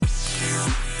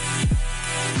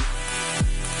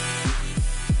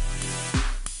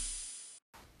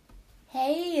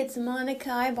it's Monica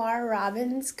Ibar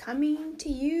Robbins coming to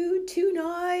you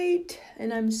tonight,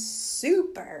 and I'm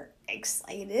super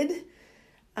excited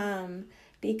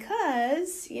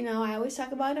because, I always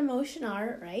talk about emotion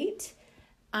art, right?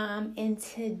 And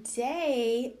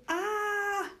today,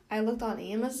 I looked on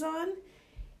Amazon,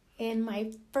 and my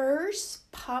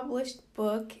first published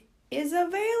book is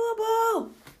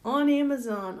available on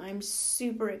Amazon. I'm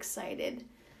super excited.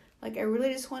 I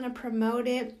really just want to promote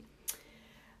it.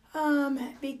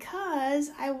 Because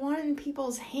I want it in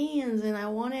people's hands, and I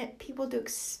wanted people to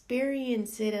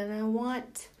experience it, and I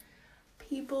want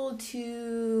people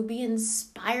to be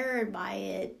inspired by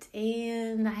it,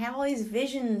 and I have all these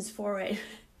visions for it.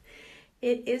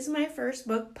 It is my first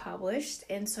book published,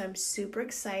 and so I'm super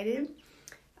excited.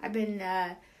 I've been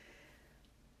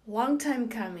long time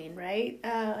coming, right?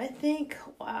 I think,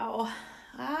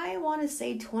 I want to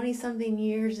say 20 something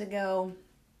years ago,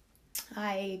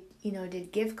 I,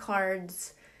 did gift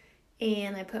cards,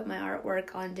 and I put my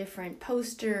artwork on different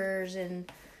posters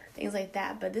and things like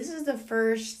that. But this is the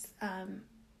first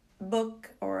book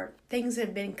or things that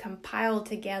have been compiled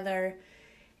together,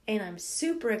 and I'm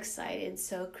super excited.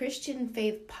 So Christian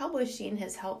Faith Publishing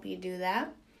has helped me do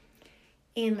that.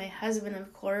 And my husband,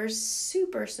 of course,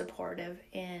 super supportive.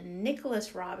 And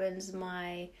Nicholas Robbins,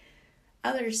 my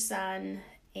other son,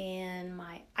 and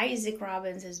my Isaac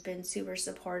Robbins has been super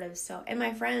supportive. So, and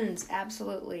my friends,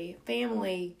 absolutely.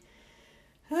 Family,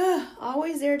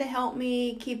 always there to help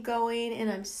me keep going. And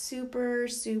I'm super,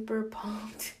 super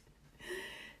pumped.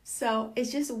 So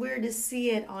it's just weird to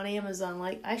see it on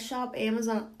Amazon. I shop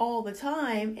Amazon all the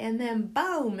time, and then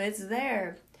boom, it's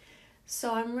there.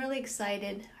 So I'm really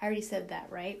excited. I already said that,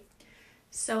 right?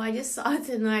 So I just saw it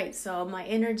tonight. So my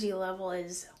energy level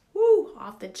is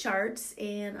off the charts,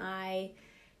 and I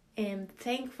am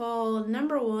thankful.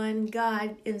 Number one,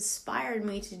 God inspired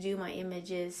me to do my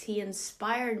images. He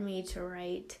inspired me to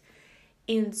write.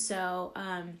 And so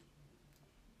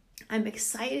I'm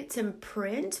excited to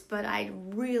print, but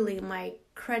my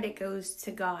credit goes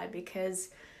to God, because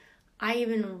I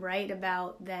even write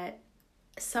about that.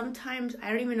 Sometimes I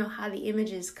don't even know how the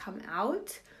images come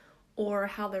out or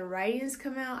how the writings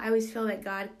come out. I always feel that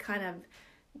God kind of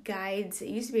guides. It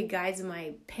used to be guides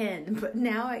my pen, but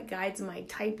now it guides my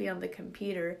typing on the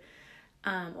computer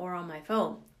or on my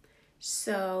phone.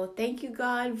 So thank you,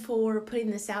 God, for putting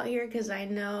this out here, because I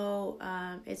know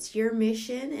it's your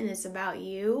mission and it's about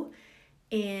you,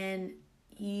 and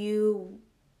you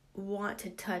want to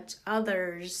touch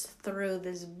others through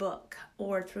this book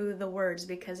or through the words,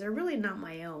 because they're really not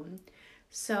my own.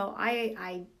 So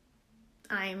I'm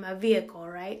a vehicle,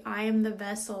 right? I am the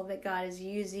vessel that God is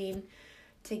using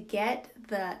to get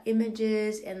the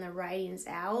images and the writings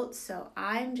out. So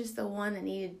I'm just the one that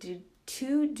needed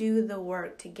to do the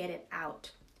work to get it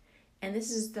out. And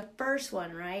this is the first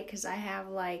one, right? Because I have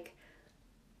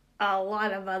a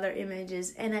lot of other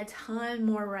images and a ton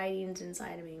more writings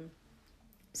inside of me.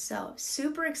 So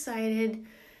super excited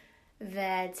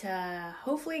that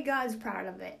hopefully God's proud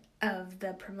of it, of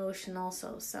the promotion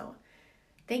also. So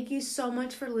thank you so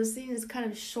much for listening. It's kind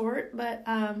of short, but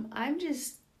I'm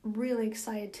just really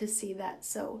excited to see that.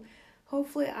 So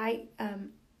hopefully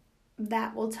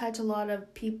that will touch a lot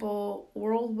of people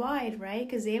worldwide, right?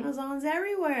 Because Amazon's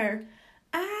everywhere.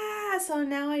 So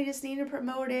now I just need to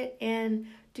promote it and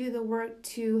do the work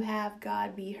to have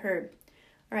God be heard.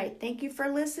 All right, thank you for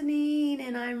listening,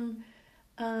 and I'm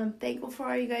thankful for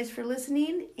all you guys for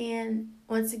listening. And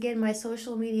once again, my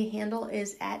social media handle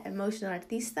is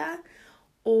 @emotionartista,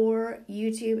 or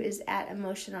YouTube is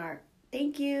 @emotionart.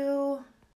 Thank you.